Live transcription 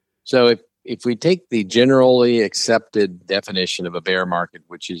So if we take the generally accepted definition of a bear market,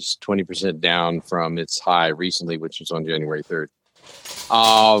 which is 20% down from its high recently, which was on January 3rd,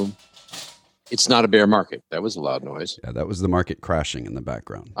 it's not a bear market. That was a loud noise. Yeah, that was the market crashing in the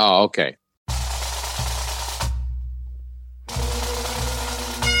background. Oh, okay.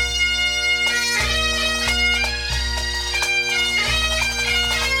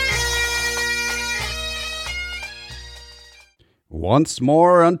 Once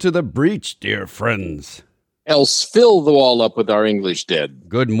more unto the breach, dear friends. Else fill the wall up with our English dead.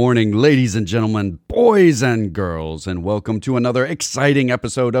 Good morning, ladies and gentlemen, boys and girls, and welcome to another exciting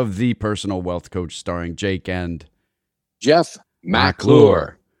episode of The Personal Wealth Coach starring Jake and Jeff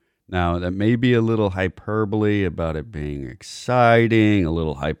McClure. Now, that may be a little hyperbole about it being exciting, a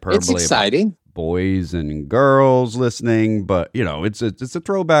little hyperbole. It's exciting. Boys and girls listening, but it's a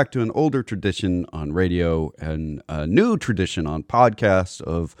throwback to an older tradition on radio and a new tradition on podcasts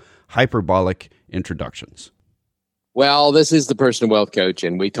of hyperbolic introductions. Well, this is the Personal Wealth Coach,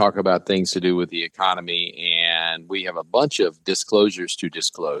 and we talk about things to do with the economy, and we have a bunch of disclosures to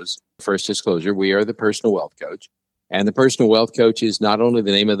disclose. First disclosure, we are the Personal Wealth Coach, and the Personal Wealth Coach is not only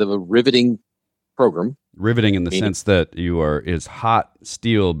the name of the riveting program. Riveting in the sense that is hot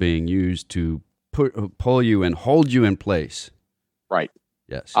steel being used to pull you and hold you in place. Right.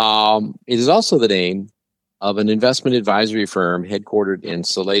 Yes. It is also the name of an investment advisory firm headquartered in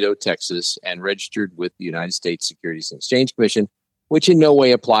Salado, Texas, and registered with the United States Securities and Exchange Commission, which in no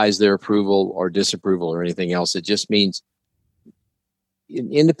way applies their approval or disapproval or anything else. It just means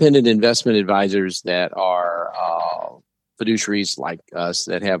independent investment advisors that are fiduciaries like us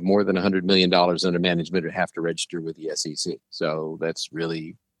that have more than $100 million under management have to register with the SEC. So that's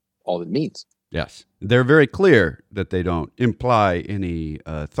really all it means. Yes. They're very clear that they don't imply any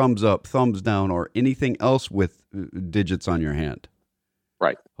thumbs up, thumbs down, or anything else with digits on your hand.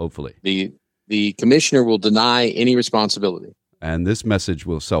 Right. Hopefully. The commissioner will deny any responsibility. And this message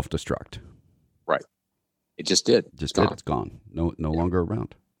will self-destruct. Right. It just did. It's gone. No longer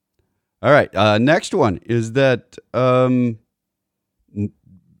around. All right. Next one is that we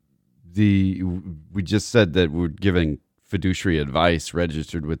just said that we're giving fiduciary advice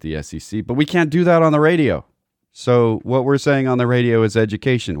registered with the SEC, but we can't do that on the radio. So what we're saying on the radio is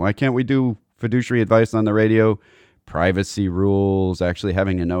education. Why can't we do fiduciary advice on the radio? Privacy rules, actually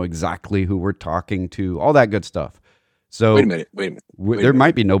having to know exactly who we're talking to, all that good stuff. So wait a minute. There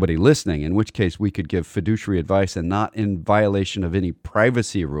might be nobody listening, in which case we could give fiduciary advice and not in violation of any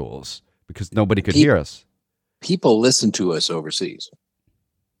privacy rules because nobody could hear us. People listen to us overseas.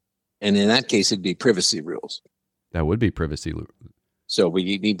 And in that case, it'd be privacy rules. That would be privacy. So we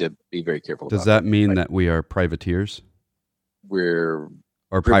need to be very careful. Does that mean that we are privateers? We're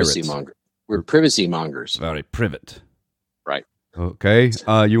privacy mongers. We're privacy mongers. Very privet. Right. Okay.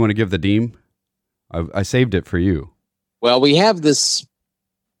 You want to give the deem? I saved it for you. Well, we have this.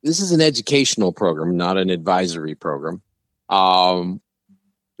 This is an educational program, not an advisory program. And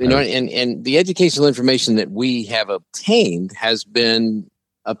the educational information that we have obtained has been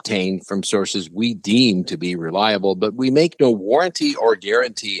obtained from sources we deem to be reliable, but we make no warranty or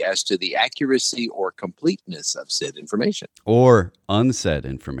guarantee as to the accuracy or completeness of said information. Or unsaid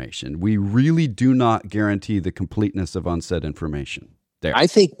information. We really do not guarantee the completeness of unsaid information. There. I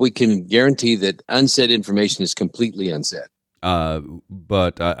think we can guarantee that unsaid information is completely unsaid.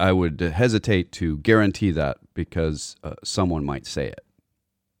 But I would hesitate to guarantee that because someone might say it.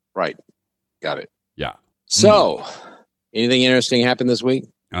 Right. Got it. Yeah. So, anything interesting happened this week?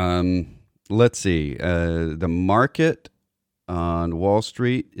 Let's see. The market on Wall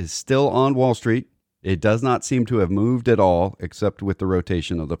Street is still on Wall Street. It does not seem to have moved at all, except with the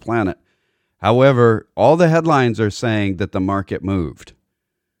rotation of the planet. However, all the headlines are saying that the market moved.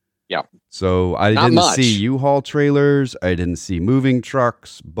 Yeah. So I didn't see U-Haul trailers. I didn't see moving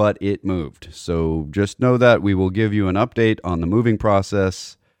trucks, but it moved. So just know that we will give you an update on the moving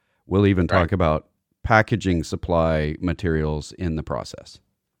process. We'll even talk about packaging supply materials in the process.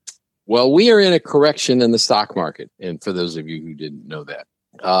 Well, we are in a correction in the stock market. And for those of you who didn't know that,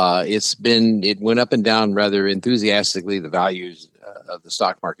 it went up and down rather enthusiastically. The values of the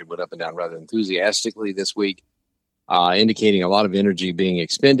stock market went up and down rather enthusiastically this week, indicating a lot of energy being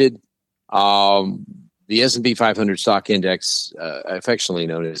expended. The S&P 500 stock index, affectionately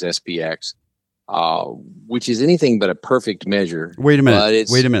known as SPX, which is anything but a perfect measure. Wait a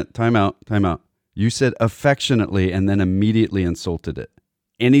minute. Time out. You said affectionately and then immediately insulted it.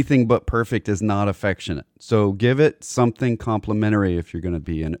 Anything but perfect is not affectionate. So give it something complimentary if you're going to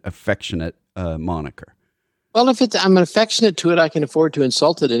be an affectionate moniker. Well, if I'm affectionate to it, I can afford to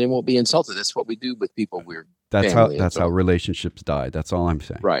insult it and it won't be insulted. That's what we do with people we're That's family. how relationships die. That's all I'm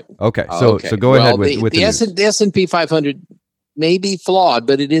saying. Right. Okay. So go ahead with the S&P 500 may be flawed,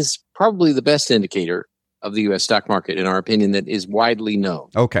 but it is probably the best indicator of the U.S. stock market, in our opinion, that is widely known.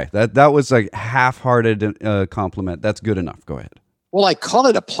 Okay. That was a half-hearted compliment. That's good enough. Go ahead. Well, I call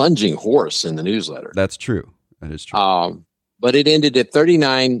it a plunging horse in the newsletter. That's true. That is true. But it ended at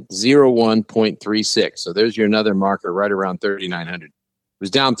 3901.36. So there's your another marker right around 3,900. It was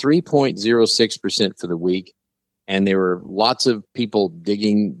down 3.06% for the week. And there were lots of people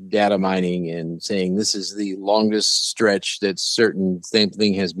digging, data mining, and saying this is the longest stretch that same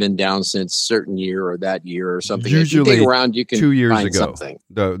thing has been down since certain year or that year or something. Usually, if you dig around, you can 2 years find ago. Something.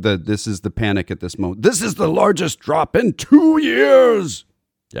 This is the panic at this moment. This is the largest drop in 2 years.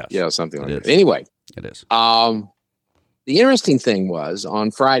 Yes. Yeah, something like that. Is. Anyway, it is. The interesting thing was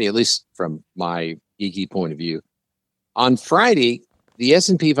on Friday, at least from my geeky point of view, on Friday, the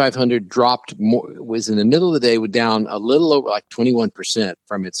S&P 500 dropped more, was in the middle of the day, down a little over like 21%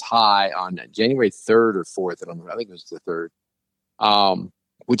 from its high on January 3rd or 4th. I think it was the 3rd,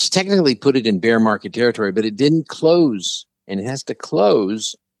 which technically put it in bear market territory, but it didn't close. And it has to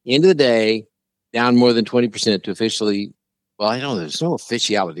close end of the day down more than 20% to officially, well, I don't know, there's no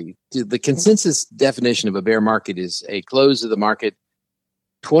officiality. The consensus definition of a bear market is a close of the market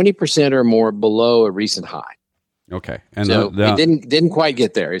 20% or more below a recent high. Okay, and so it didn't quite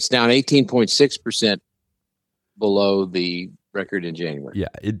get there. It's down 18.6% below the record in January. Yeah,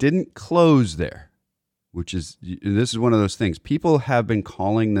 it didn't close there, this is one of those things. People have been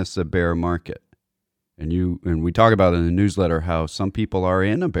calling this a bear market, and we talk about in the newsletter how some people are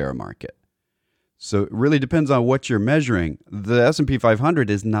in a bear market. So it really depends on what you're measuring. The S&P 500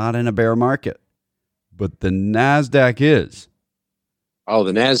 is not in a bear market, but the NASDAQ is. Oh,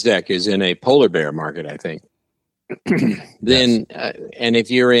 the NASDAQ is in a polar bear market, I think. Then, and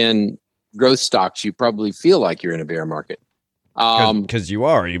if you're in growth stocks, you probably feel like you're in a bear market. Because you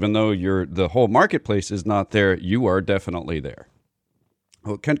are, even though the whole marketplace is not there, you are definitely there.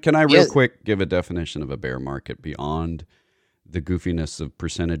 Well, can I real quick give a definition of a bear market beyond the goofiness of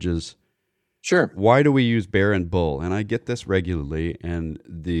percentages? Sure. Why do we use bear and bull? And I get this regularly, and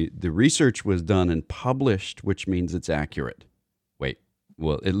the research was done and published, which means it's accurate.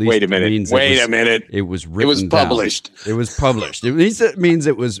 Well, at least wait a minute. It was written. It was published. Down. It was published. It means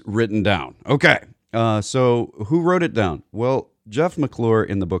it was written down. Okay. So who wrote it down? Well, Jeff McClure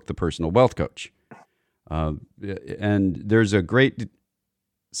in the book The Personal Wealth Coach. And there's a great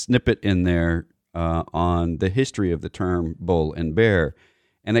snippet in there on the history of the term bull and bear,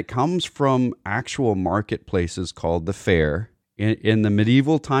 and it comes from actual marketplaces called the fair in the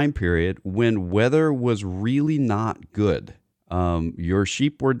medieval time period when weather was really not good. Your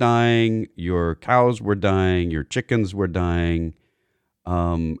sheep were dying, your cows were dying, your chickens were dying,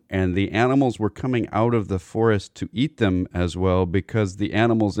 and the animals were coming out of the forest to eat them as well because the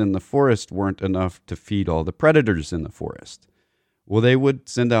animals in the forest weren't enough to feed all the predators in the forest. Well, they would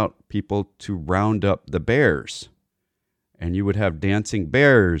send out people to round up the bears, and you would have dancing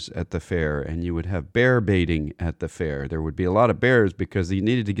bears at the fair, and you would have bear baiting at the fair. There would be a lot of bears because you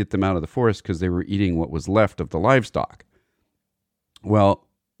needed to get them out of the forest because they were eating what was left of the livestock. Well,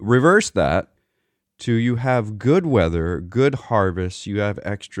 reverse that to you have good weather, good harvest, you have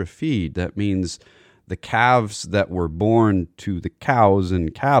extra feed. That means the calves that were born to the cows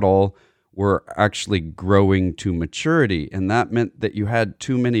and cattle were actually growing to maturity. And that meant that you had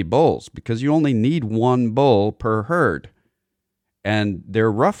too many bulls because you only need one bull per herd. And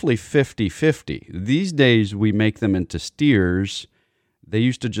they're roughly 50-50. These days, we make them into steers. They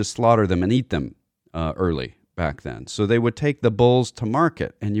used to just slaughter them and eat them early. Back then. So they would take the bulls to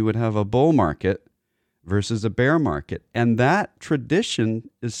market, and you would have a bull market versus a bear market. And that tradition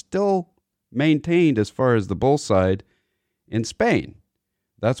is still maintained as far as the bull side in Spain.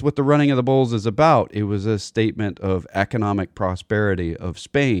 That's what the running of the bulls is about. It was a statement of economic prosperity of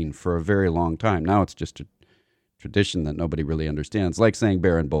Spain for a very long time. Now it's just a tradition that nobody really understands, like saying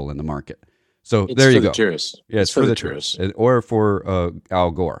bear and bull in the market. So there you go. Tourists. Yeah, it's for the tourists. Or for Al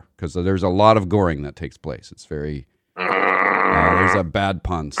Gore, because there's a lot of goring that takes place. It's very... there's a bad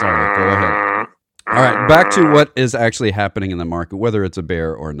pun. Sorry, go ahead. All right, back to what is actually happening in the market, whether it's a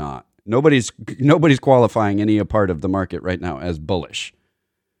bear or not. Nobody's qualifying any part of the market right now as bullish.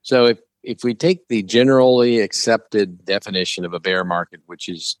 So if we take the generally accepted definition of a bear market, which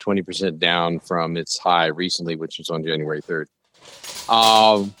is 20% down from its high recently, which was on January 3rd,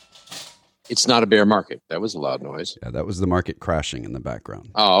 it's not a bear market. That was a loud noise. Yeah, that was the market crashing in the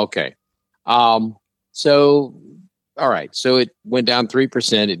background. Oh, okay. All right. So it went down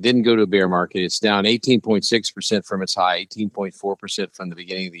 3%. It didn't go to a bear market. It's down 18.6% from its high, 18.4% from the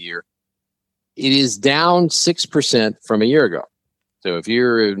beginning of the year. it is down 6% from a year ago. So if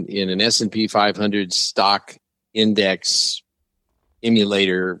you're in an S&P 500 stock index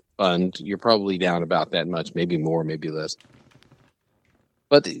emulator fund, you're probably down about that much, maybe more, maybe less.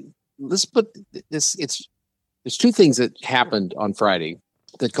 But let's put this, there's two things that happened on Friday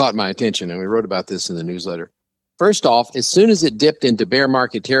that caught my attention, and we wrote about this in the newsletter. First off, as soon as it dipped into bear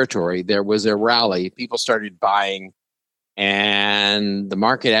market territory, there was a rally. People started buying, and the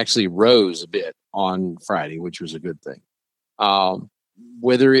market actually rose a bit on Friday, which was a good thing.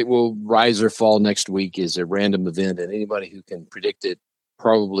 Whether it will rise or fall next week is a random event, and anybody who can predict it,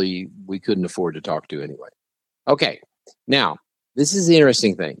 probably we couldn't afford to talk to anyway. Okay, now, this is the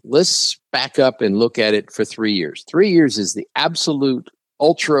interesting thing. Let's back up and look at it for 3 years. 3 years is the absolute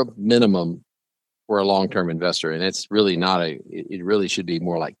ultra minimum for a long-term investor, and it's really not it really should be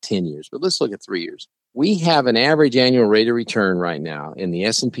more like 10 years. But let's look at 3 years. We have an average annual rate of return right now in the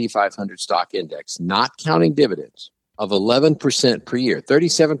S&P 500 stock index, not counting dividends, of 11% per year,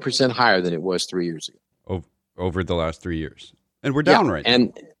 37% higher than it was 3 years ago. Over the last 3 years. And we're down right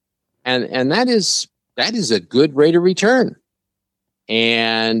now. And that is a good rate of return.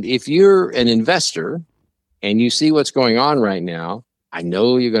 And if you're an investor and you see what's going on right now, I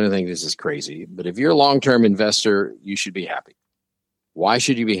know you're going to think this is crazy, but if you're a long-term investor, you should be happy. Why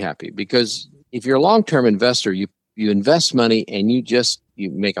should you be happy? Because if you're a long-term investor, you invest money and you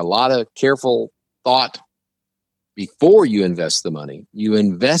make a lot of careful thought before you invest the money. You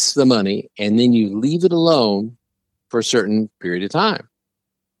invest the money and then you leave it alone for a certain period of time.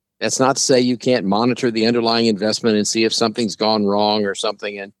 That's not to say you can't monitor the underlying investment and see if something's gone wrong or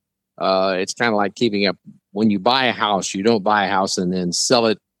something. And it's kind of like keeping up. When you buy a house, you don't buy a house and then sell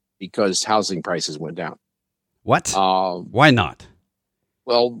it because housing prices went down. What? Why not?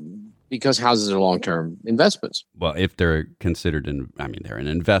 Well, because houses are long-term investments. Well, if they're considered, they're an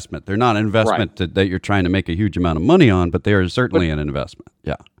investment. They're not an investment that you're trying to make a huge amount of money on, but they are certainly an investment.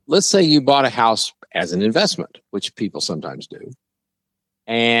 Yeah. Let's say you bought a house as an investment, which people sometimes do,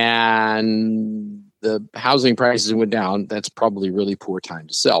 and the housing prices went down. That's probably a really poor time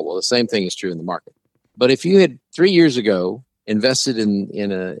to sell. Well, the same thing is true in the market. But if you had 3 years ago invested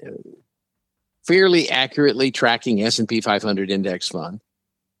in a fairly accurately tracking S&P 500 index fund,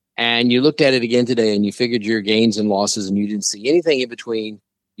 and you looked at it again today and you figured your gains and losses and you didn't see anything in between,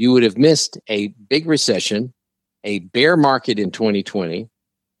 you would have missed a big recession, a bear market in 2020,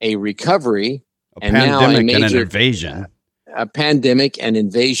 a recovery, and pandemic now and an invasion. A pandemic and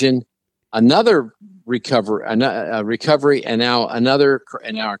invasion, another recovery, a recovery, and now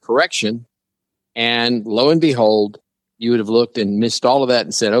a correction. And lo and behold, you would have looked and missed all of that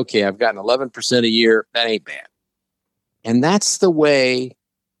and said, okay, I've gotten 11% a year. That ain't bad. And that's the way,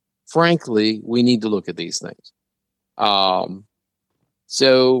 frankly, we need to look at these things.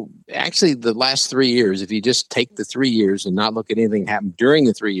 So actually the last 3 years, if you just take the 3 years and not look at anything happened during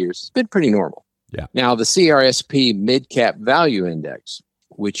the 3 years, it's been pretty normal. Yeah. Now the CRSP Mid-Cap Value Index,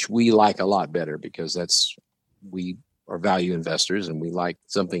 which we like a lot better because we are value investors and we like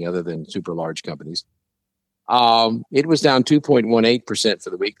something other than super large companies. It was down 2.18% for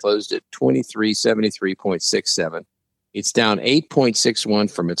the week, closed at 2373.67. It's down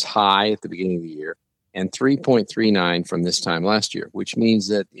 8.61 from its high at the beginning of the year and 3.39 from this time last year, which means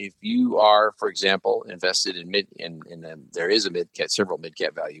that if you are, for example, invested in there is several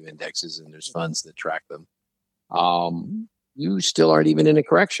mid-cap value indexes and there's funds that track them, you still aren't even in a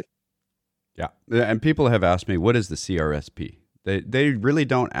correction. Yeah. And people have asked me, what is the CRSP? They really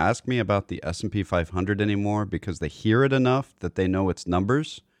don't ask me about the S&P 500 anymore because they hear it enough that they know its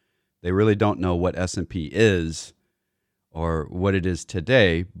numbers. They really don't know what S&P is or what it is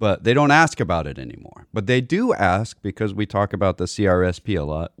today, but they don't ask about it anymore. But they do ask, because we talk about the CRSP a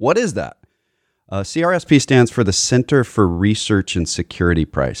lot, what is that? CRSP stands for the Center for Research and Security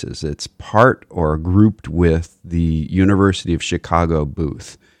Prices. It's part or grouped with the University of Chicago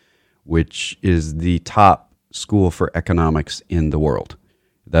Booth, which is the top school for economics in the world.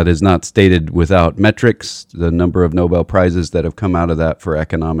 That is not stated without metrics. The number of Nobel Prizes that have come out of that for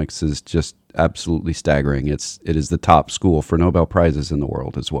economics is just absolutely staggering. It is the top school for Nobel Prizes in the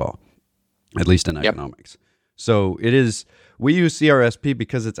world as well, at least in economics. So it is. We use CRSP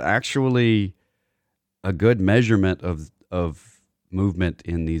because it's actually a good measurement of movement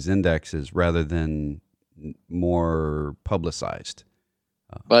in these indexes rather than more publicized.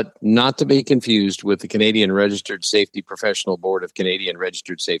 But not to be confused with the Canadian Registered Safety Professional Board of Canadian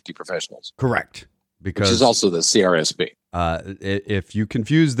Registered Safety Professionals. Correct. Which is also the CRSP. If you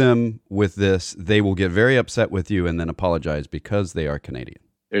confuse them with this, they will get very upset with you and then apologize because they are Canadian.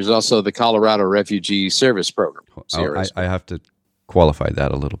 There's also the Colorado Refugee Service Program, CRSP. I have to qualify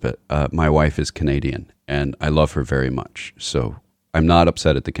that a little bit. My wife is Canadian, and I love her very much. So I'm not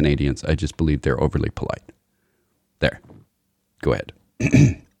upset at the Canadians. I just believe they're overly polite. There. Go ahead.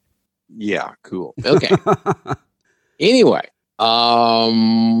 Yeah, cool. Okay. Anyway, so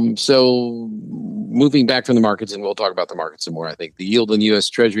moving back from the markets, and we'll talk about the markets some more. I think the yield on the U.S.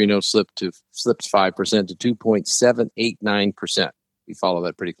 Treasury note slipped 5% to 2.789%. We follow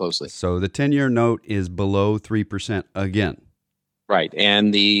that pretty closely. So the 10-year note is below 3% again. Right,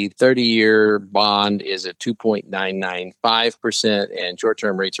 and the 30-year bond is at 2.995%, and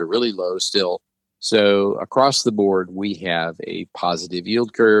short-term rates are really low still. So across the board, we have a positive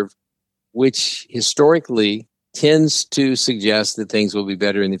yield curve, which historically tends to suggest that things will be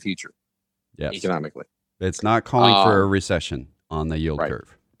better in the future, economically. It's not calling for a recession on the yield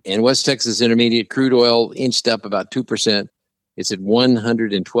curve. And West Texas Intermediate crude oil inched up about 2%. It's at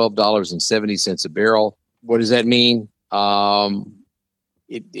 $112.70 a barrel. What does that mean?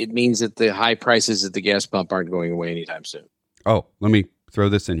 It means that the high prices at the gas pump aren't going away anytime soon. Oh, let me throw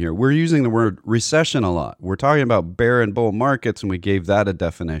this in here. We're using the word recession a lot. We're talking about bear and bull markets, and we gave that a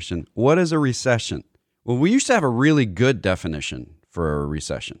definition. What is a recession? Well, we used to have a really good definition for a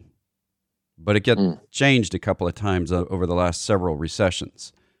recession, but it got changed a couple of times over the last several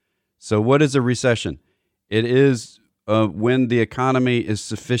recessions. So what is a recession? It is when the economy is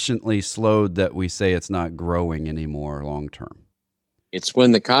sufficiently slowed that we say it's not growing anymore long term. It's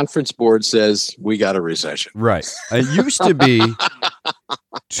when the conference board says we got a recession. Right. It used to be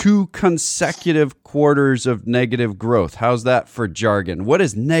 2 consecutive quarters of negative growth. How's that for jargon? What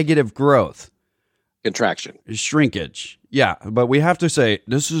is negative growth? Contraction. Shrinkage. Yeah, but we have to say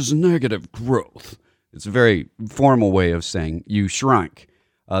this is negative growth. It's a very formal way of saying you shrunk.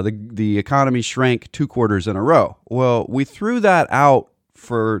 The economy shrank 2 quarters in a row. Well, we threw that out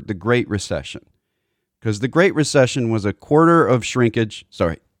for the Great Recession. Because the Great Recession was a quarter of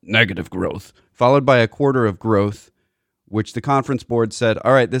negative growth, followed by a quarter of growth, which the conference board said,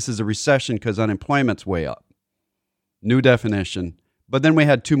 all right, this is a recession because unemployment's way up. New definition. But then we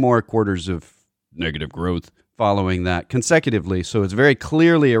had 2 more quarters of negative growth following that consecutively. So it's very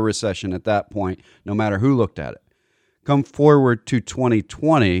clearly a recession at that point, no matter who looked at it. Come forward to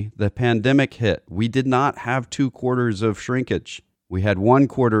 2020, the pandemic hit. We did not have 2 quarters of shrinkage. We had 1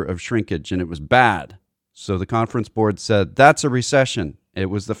 quarter of shrinkage, and it was bad. So the conference board said, that's a recession. It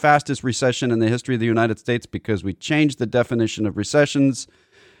was the fastest recession in the history of the United States because we changed the definition of recessions,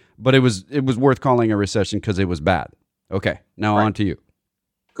 but it was worth calling a recession because it was bad. Okay, now on to you.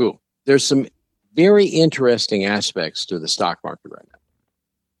 Cool. There's some very interesting aspects to the stock market right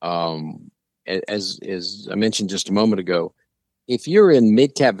now. As I mentioned just a moment ago, if you're in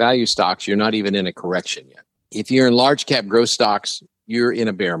mid-cap value stocks, you're not even in a correction yet. If you're in large-cap growth stocks, you're in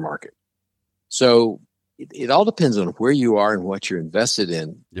a bear market. So it all depends on where you are and what you're invested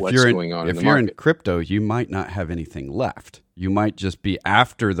in, what's going on in the market. If you're in crypto, you might not have anything left. You might just be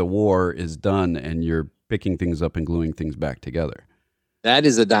after the war is done and you're picking things up and gluing things back together. That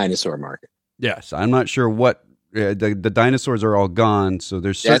is a dinosaur market. Yes. I'm not sure what the dinosaurs are all gone. So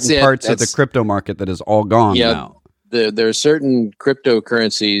there's certain parts of the crypto market that is all gone now. There are certain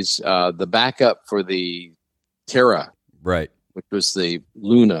cryptocurrencies, the backup for the Terra, right, which was the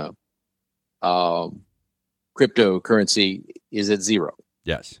Luna cryptocurrency, is at 0.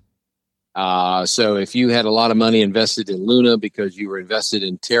 Yes. So if you had a lot of money invested in Luna because you were invested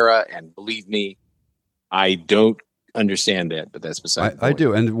in Terra, and believe me, I don't understand that, but that's beside the point. I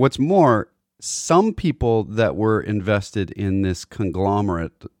do. And what's more, some people that were invested in this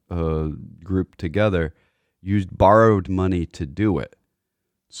conglomerate group together used borrowed money to do it.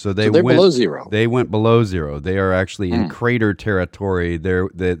 So they're below 0. They went below 0. They are actually in crater territory.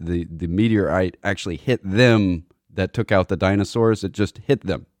 The meteorite actually hit them that took out the dinosaurs. It just hit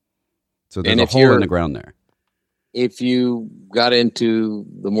them. So there's a hole in the ground there. If you got into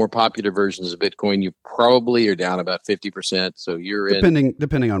the more popular versions of Bitcoin, you probably are down about 50%. So you're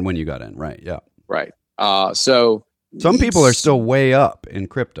depending on when you got in, right? Yeah, right. So some people are still way up in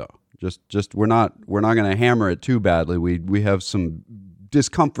crypto. Just we're not going to hammer it too badly. We have some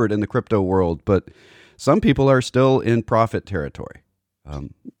discomfort in the crypto world, but some people are still in profit territory.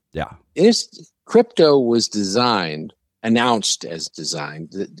 Crypto was announced as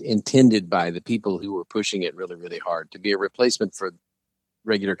intended by the people who were pushing it really, really hard to be a replacement for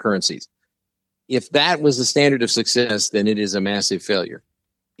regular currencies. If that was the standard of success, then it is a massive failure.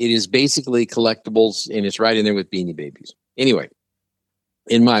 It is basically collectibles, and it's right in there with Beanie Babies. Anyway,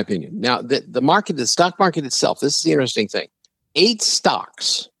 in my opinion. Now, the stock market itself, this is the interesting thing. 8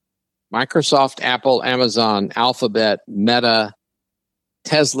 stocks, Microsoft, Apple, Amazon, Alphabet, Meta,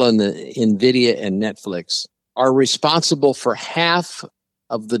 Tesla, NVIDIA, and Netflix, are responsible for half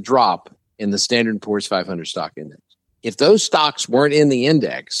of the drop in the Standard & Poor's 500 stock index. If those stocks weren't in the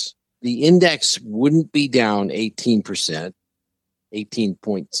index wouldn't be down 18%, 18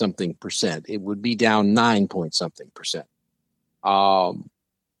 point something percent. It would be down 9 point something percent. And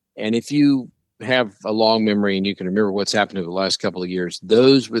if you have a long memory and you can remember what's happened over the last couple of years,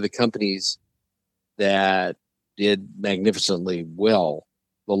 those were the companies that did magnificently well.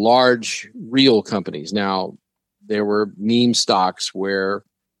 The large real companies. Now, there were meme stocks where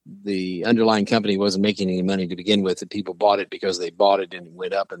the underlying company wasn't making any money to begin with, and people bought it because they bought it and it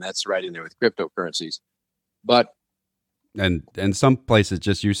went up, and that's right in there with cryptocurrencies. But and some places,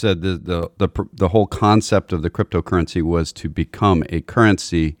 just you said the whole concept of the cryptocurrency was to become a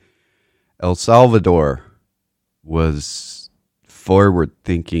currency. El Salvador was forward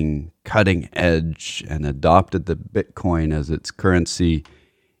thinking, cutting edge, and adopted the Bitcoin as its currency,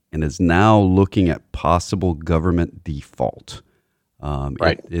 and is now looking at possible government default.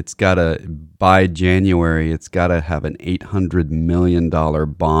 Right. It's got to, by January, it's got to have an $800 million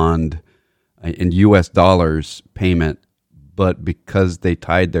bond in U.S. dollars payment. But because they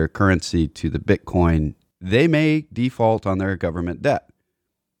tied their currency to the Bitcoin, they may default on their government debt.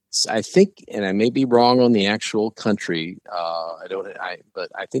 I think, and I may be wrong on the actual country, but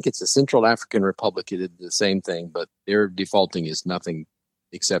I think it's the Central African Republic. It did the same thing, but their defaulting is nothing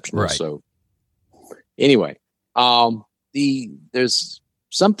exceptional. Right. So anyway, there's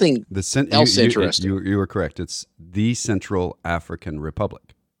something else interesting. You were correct. It's the Central African Republic.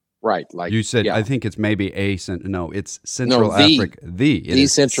 Right. Like you said, yeah. I think it's maybe it's Central Africa.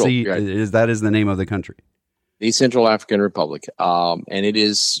 That is the name of the country. The Central African Republic. And it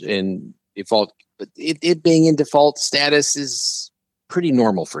is in default, but it being in default status is pretty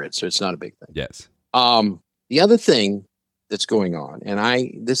normal for it. So it's not a big thing. Yes. The other thing that's going on,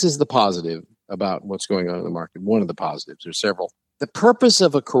 and this is the positive about what's going on in the market. One of the positives, there's several. The purpose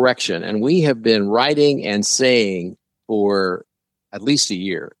of a correction, and we have been writing and saying for at least a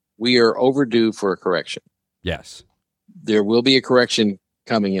year, we are overdue for a correction. Yes. There will be a correction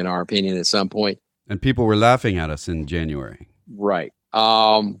coming, in our opinion, at some point. And people were laughing at us in January. Right.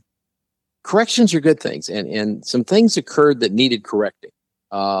 Corrections are good things. And some things occurred that needed correcting.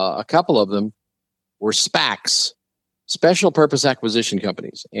 A couple of them were SPACs, special purpose acquisition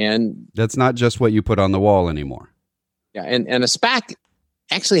companies. And that's not just what you put on the wall anymore. Yeah. And a SPAC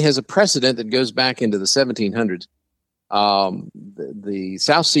actually has a precedent that goes back into the 1700s. The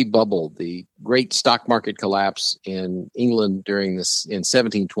South Sea bubble, the great stock market collapse in England in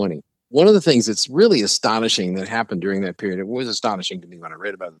 1720. One of the things that's really astonishing that happened during that period, it was astonishing to me when I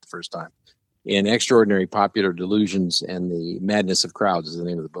read about it the first time, in Extraordinary Popular Delusions and the Madness of Crowds is the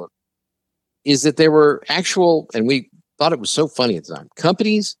name of the book, is that there were actual, and we thought it was so funny at the time,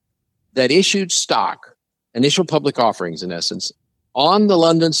 companies that issued stock, initial public offerings in essence, on the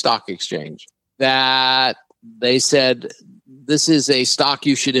London Stock Exchange that they said, this is a stock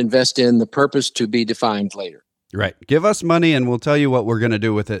you should invest in, the purpose to be defined later. Right. Give us money and we'll tell you what we're going to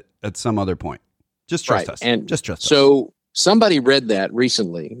do with it at some other point. Just trust us. And just trust us. So somebody read that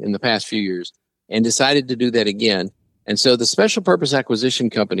recently in the past few years and decided to do that again. And so the special purpose acquisition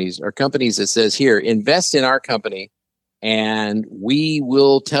companies are companies that says, here, invest in our company and we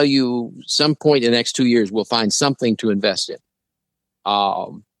will tell you some point in the next 2 years, we'll find something to invest in.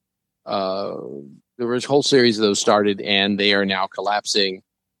 There was a whole series of those started and they are now collapsing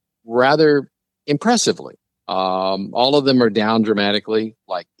rather impressively. All of them are down dramatically,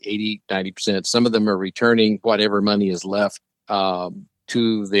 like 80, 90%. Some of them are returning whatever money is left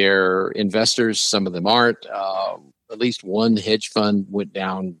to their investors. Some of them aren't. At least one hedge fund went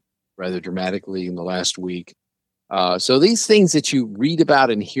down rather dramatically in the last week. So these things that you read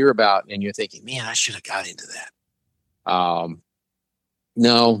about and hear about, and you're thinking, man, I should have got into that.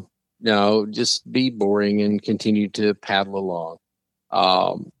 No, just be boring and continue to paddle along.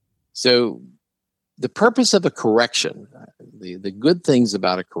 So the purpose of a correction, the good things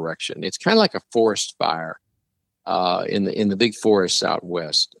about a correction, it's kind of like a forest fire in the big forests out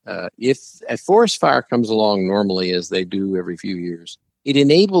west. If a forest fire comes along normally, as they do every few years, it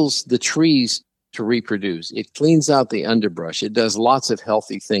enables the trees to reproduce. It cleans out the underbrush. It does lots of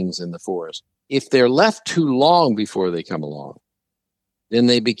healthy things in the forest. If they're left too long before they come along, then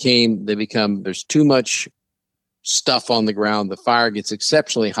they become, there's too much stuff on the ground. The fire gets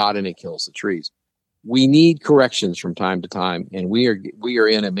exceptionally hot and it kills the trees. We need corrections from time to time, and we are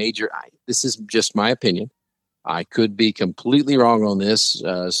in a major. This is just my opinion. I could be completely wrong on this,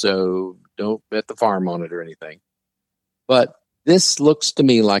 so don't bet the farm on it or anything. But this looks to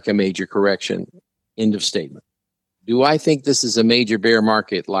me like a major correction. End of statement. Do I think this is a major bear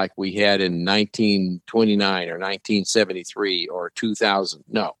market like we had in 1929 or 1973 or 2000?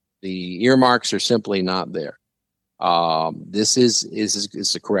 No, the earmarks are simply not there. This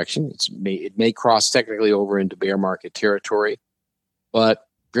is a correction. It may cross technically over into bear market territory, but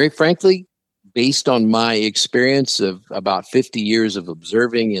very frankly, based on my experience of about 50 years of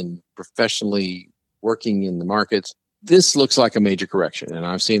observing and professionally working in the markets, this looks like a major correction. And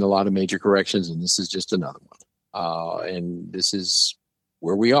I've seen a lot of major corrections, and this is just another one. And this is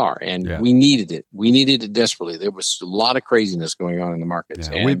where we are, and we needed it. We needed it desperately. There was a lot of craziness going on in the markets.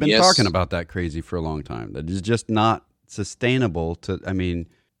 Yeah, we've been talking about that crazy for a long time. That is just not sustainable.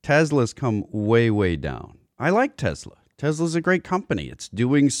 Tesla's come way, way down. I like Tesla. Tesla's a great company. It's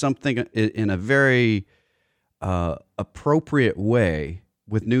doing something in a very appropriate way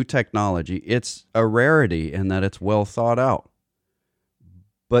with new technology. It's a rarity in that it's well thought out.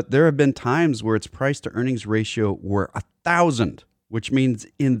 But there have been times where its price to earnings ratio were 1,000, which means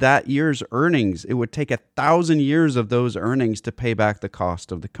in that year's earnings, it would take 1,000 years of those earnings to pay back the cost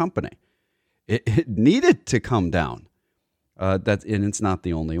of the company. It needed to come down. And it's not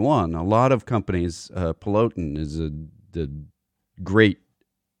the only one. A lot of companies, Peloton is the great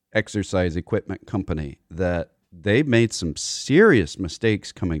exercise equipment company that they made some serious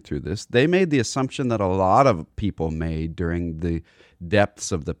mistakes coming through this. They made the assumption that a lot of people made during the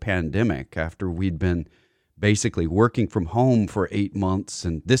depths of the pandemic after we'd been basically working from home for 8 months,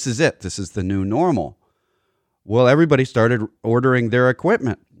 and this is it. This is the new normal. Well, everybody started ordering their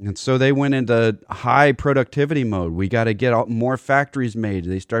equipment, and so they went into high productivity mode. We got to get more factories made.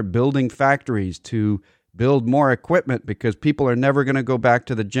 They start building factories to build more equipment because people are never going to go back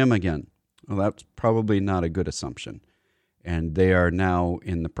to the gym again. Well, that's probably not a good assumption. And they are now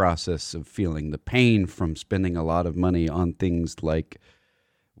in the process of feeling the pain from spending a lot of money on things like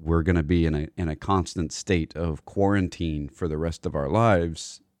we're going to be in a constant state of quarantine for the rest of our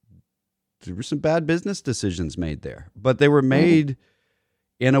lives. There were some bad business decisions made there, but they were made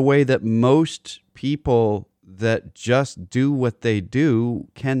in a way that most people that just do what they do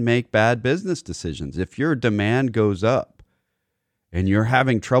can make bad business decisions. If your demand goes up, and you're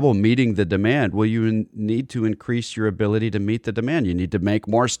having trouble meeting the demand, well, you need to increase your ability to meet the demand. You need to make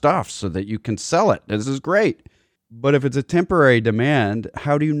more stuff so that you can sell it. This is great. But if it's a temporary demand,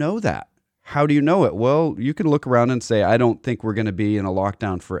 how do you know that? How do you know it? Well, you can look around and say, I don't think we're going to be in a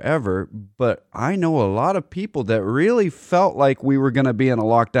lockdown forever. But I know a lot of people that really felt like we were going to be in a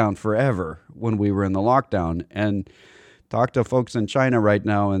lockdown forever when we were in the lockdown. And talk to folks in China right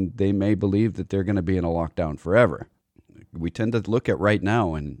now, and they may believe that they're going to be in a lockdown forever. We tend to look at right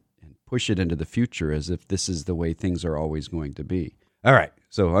now and push it into the future as if this is the way things are always going to be. All right.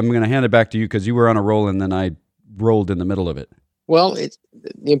 So I'm going to hand it back to you because you were on a roll and then I rolled in the middle of it. Well,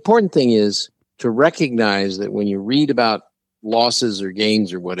 the important thing is to recognize that when you read about losses or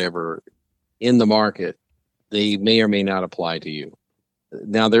gains or whatever in the market, they may or may not apply to you.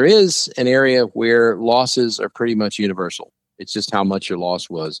 Now, there is an area where losses are pretty much universal. It's just how much your loss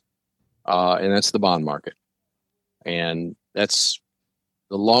was. And that's the bond market. And that's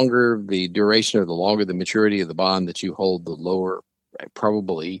the longer the duration or the longer the maturity of the bond that you hold, the lower,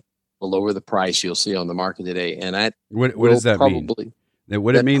 probably the lower the price you'll see on the market today. And that what does that mean?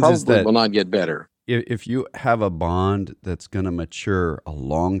 What it means is that will not get better. If you have a bond that's going to mature a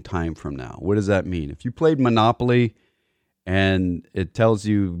long time from now, what does that mean? If you played Monopoly and it tells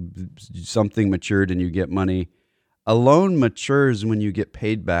you something matured and you get money, a loan matures when you get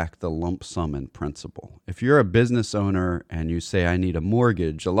paid back the lump sum in principal. If you're a business owner and you say, I need a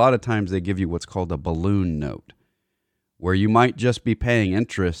mortgage, a lot of times they give you what's called a balloon note, where you might just be paying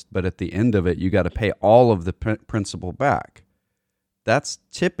interest, but at the end of it, you got to pay all of the principal back. That's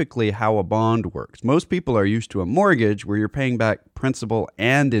typically how a bond works. Most people are used to a mortgage where you're paying back principal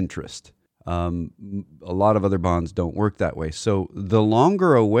and interest. A lot of other bonds don't work that way. So the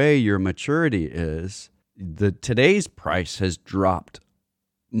longer away your maturity is, today's price has dropped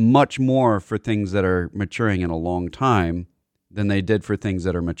much more for things that are maturing in a long time than they did for things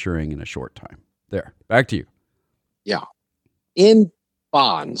that are maturing in a short time. There, back to you. Yeah. In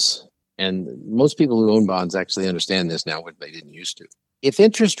bonds, and most people who own bonds actually understand this now, what they didn't used to. If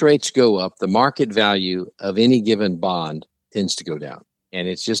interest rates go up, the market value of any given bond tends to go down. And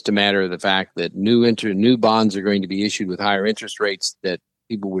it's just a matter of the fact that new bonds are going to be issued with higher interest rates that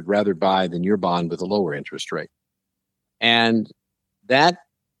people would rather buy than your bond with a lower interest rate. And that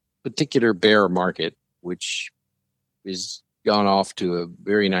particular bear market, which is gone off to a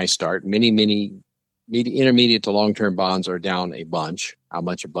very nice start, many intermediate to long-term bonds are down a bunch. How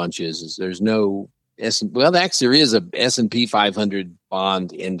much a bunch is there's no actually there is a S&P 500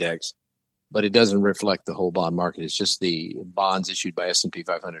 bond index, but it doesn't reflect the whole bond market. It's just the bonds issued by S&P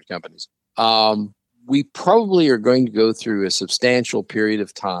 500 companies. We probably are going to go through a substantial period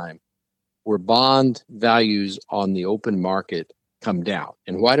of time where bond values on the open market come down.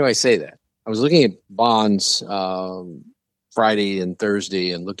 And why do I say that? I was looking at bonds Friday and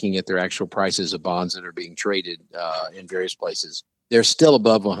Thursday and looking at their actual prices of bonds that are being traded in various places. They're still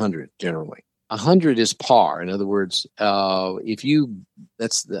above 100 generally. 100 is par. In other words, literally you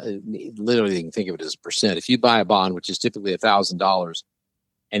can think of it as a percent. If you buy a bond, which is typically $1,000,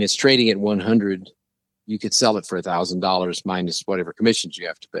 and it's trading at 100, you could sell it for $1,000 minus whatever commissions you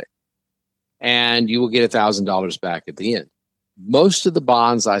have to pay, and you will get $1,000 back at the end. Most of the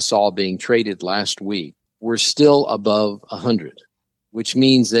bonds I saw being traded last week were still above 100, which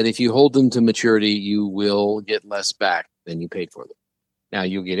means that if you hold them to maturity, you will get less back than you paid for them. Now,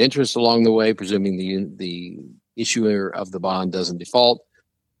 you'll get interest along the way, presuming the issuer of the bond doesn't default,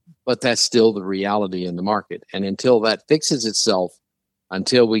 but that's still the reality in the market. And until that fixes itself,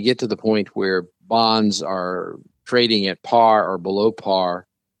 until we get to the point where bonds are trading at par or below par,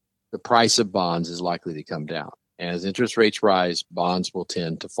 the price of bonds is likely to come down. As interest rates rise, bonds will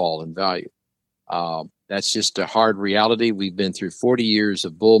tend to fall in value. That's just a hard reality. We've been through 40 years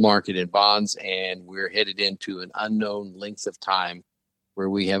of bull market in bonds, and we're headed into an unknown length of time where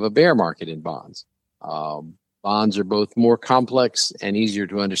we have a bear market in bonds. Bonds are both more complex and easier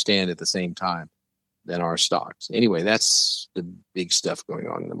to understand at the same time than our stocks. Anyway, that's the big stuff going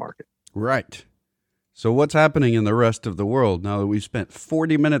on in the market. Right. So what's happening in the rest of the world now that we've spent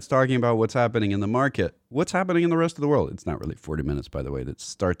 40 minutes talking about what's happening in the market? What's happening in the rest of the world? It's not really 40 minutes, by the way. That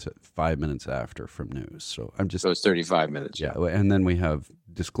starts at 5 minutes after from news. So it's 35 minutes. Yeah. And then we have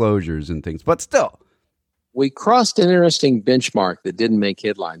disclosures and things, but still. We crossed an interesting benchmark that didn't make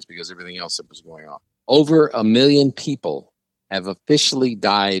headlines because everything else that was going on. Over 1 million people have officially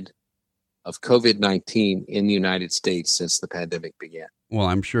died of COVID-19 in the United States since the pandemic began. Well,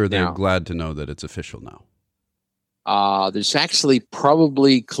 I'm sure they're glad to know that it's official now. There's actually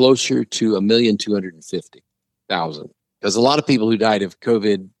probably closer to 1,250,000 because a lot of people who died of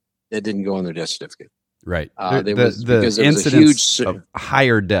COVID that didn't go on their death certificate. Right. The incidence of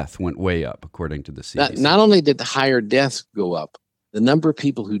higher death went way up, according to the CDC. Not only did the higher deaths go up, the number of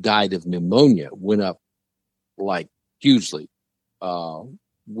people who died of pneumonia went up like hugely,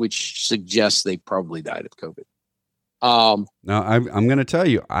 which suggests they probably died of COVID. Now, I'm going to tell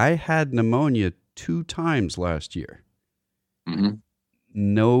you, I had pneumonia 2 times last year. Mm-hmm.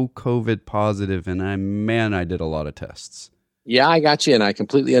 No COVID positive, and I did a lot of tests. Yeah, I got you, and I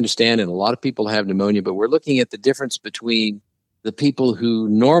completely understand, and a lot of people have pneumonia, but we're looking at the difference between the people who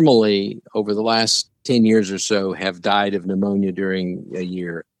normally, over the last 10 years or so, have died of pneumonia during a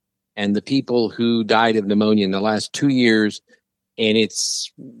year, and the people who died of pneumonia in the last 2 years, and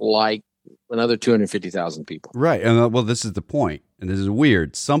it's like another 250,000 people. Right, and well, this is the point, and this is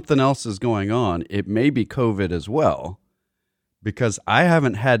weird. Something else is going on. It may be COVID as well, because I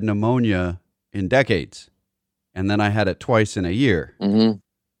haven't had pneumonia in decades. And then I had it twice in a year. Mm-hmm.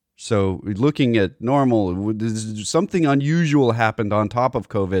 So looking at normal, something unusual happened on top of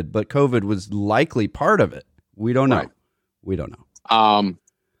COVID, but COVID was likely part of it. We don't know. Right. We don't know.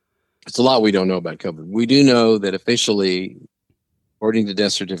 It's a lot we don't know about COVID. We do know that officially, according to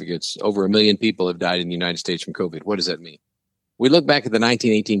death certificates, over 1 million people have died in the United States from COVID. What does that mean? We look back at the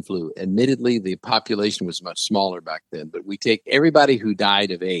 1918 flu. Admittedly, the population was much smaller back then, but we take everybody who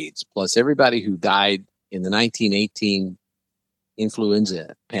died of AIDS plus everybody who died in the 1918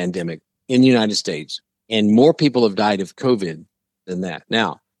 influenza pandemic in the United States, and more people have died of COVID than that.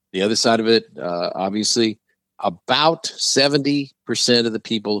 Now, the other side of it, obviously, about 70% of the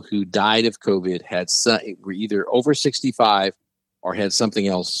people who died of COVID were either over 65 or had something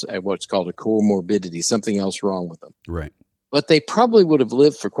else, what's called a comorbidity, something else wrong with them. Right. But they probably would have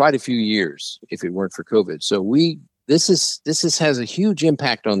lived for quite a few years if it weren't for COVID. So This has a huge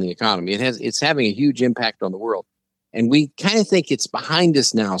impact on the economy. It's having a huge impact on the world. And we kind of think it's behind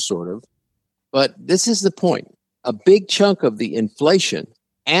us now, sort of. But this is the point. A big chunk of the inflation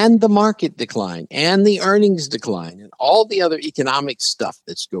and the market decline and the earnings decline and all the other economic stuff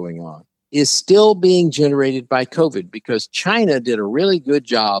that's going on is still being generated by COVID because China did a really good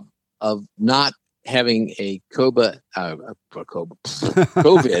job of not having a COVID,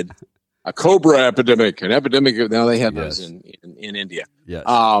 a cobra epidemic, an epidemic. Now they have those in India. Yes.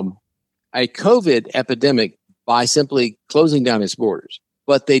 A COVID epidemic by simply closing down its borders.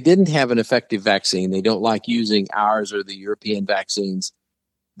 But they didn't have an effective vaccine. They don't like using ours or the European vaccines.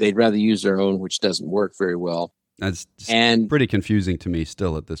 They'd rather use their own, which doesn't work very well. That's pretty confusing to me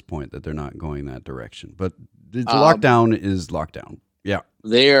still at this point that they're not going that direction. But lockdown is lockdown. Yeah.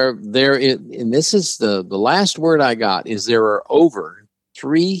 And this is the last word I got is there are over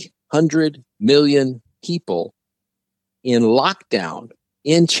 300 million people in lockdown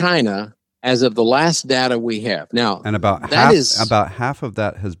in China as of the last data we have. Now, And about half of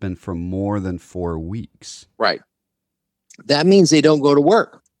that has been for more than 4 weeks. Right. That means they don't go to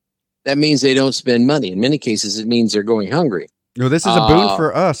work. That means they don't spend money. In many cases, it means they're going hungry. No, this is a boon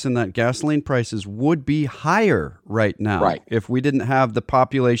for us in that gasoline prices would be higher right now if we didn't have the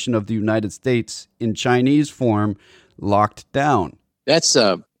population of the United States in Chinese form locked down. That's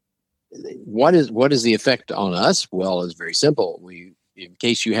what is the effect on us? Well, it's very simple. In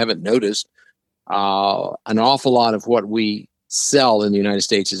case you haven't noticed, an awful lot of what we sell in the United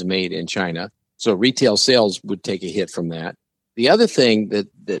States is made in China. So retail sales would take a hit from that. The other thing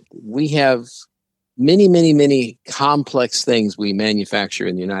that we have many complex things we manufacture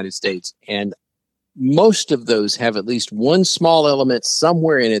in the United States, and most of those have at least one small element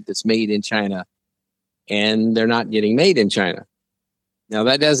somewhere in it that's made in China, and they're not getting made in China. Now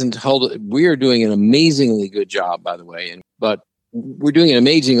that doesn't hold. We are doing an amazingly good job, by the way, but we're doing an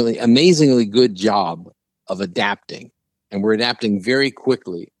amazingly good job of adapting, and we're adapting very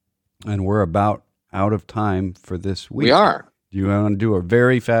quickly. And we're about out of time for this week. We are. Do you want to do a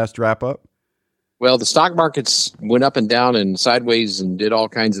very fast wrap up? Well, the stock markets went up and down and sideways and did all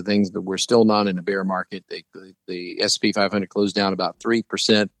kinds of things, but we're still not in a bear market. The S&P 500 closed down about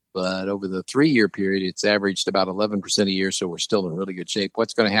 3%, but over the 3-year period, it's averaged about 11% a year, so we're still in really good shape.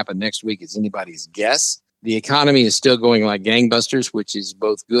 What's going to happen next week is anybody's guess. The economy is still going like gangbusters, which is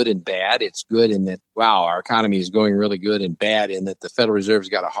both good and bad. It's good in that, wow, our economy is going really good, and bad in that the Federal Reserve's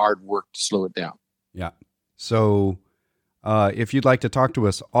got a hard work to slow it down. Yeah. So if you'd like to talk to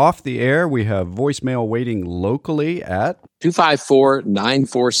us off the air, we have voicemail waiting locally at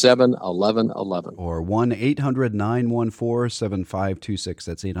 254-947-1111 or 1-800-914-7526.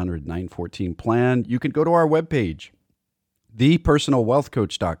 That's 800-914-PLAN. You can go to our webpage,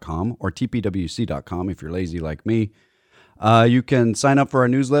 thepersonalwealthcoach.com or tpwc.com if you're lazy like me. You can sign up for our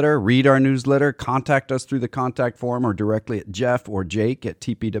newsletter, read our newsletter, contact us through the contact form or directly at Jeff or Jake at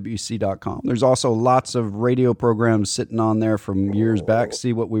tpwc.com. There's also lots of radio programs sitting on there from years back.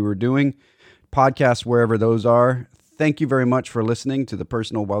 See what we were doing. Podcasts, wherever those are. Thank you very much for listening to The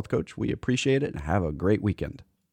Personal Wealth Coach. We appreciate it. Have a great weekend.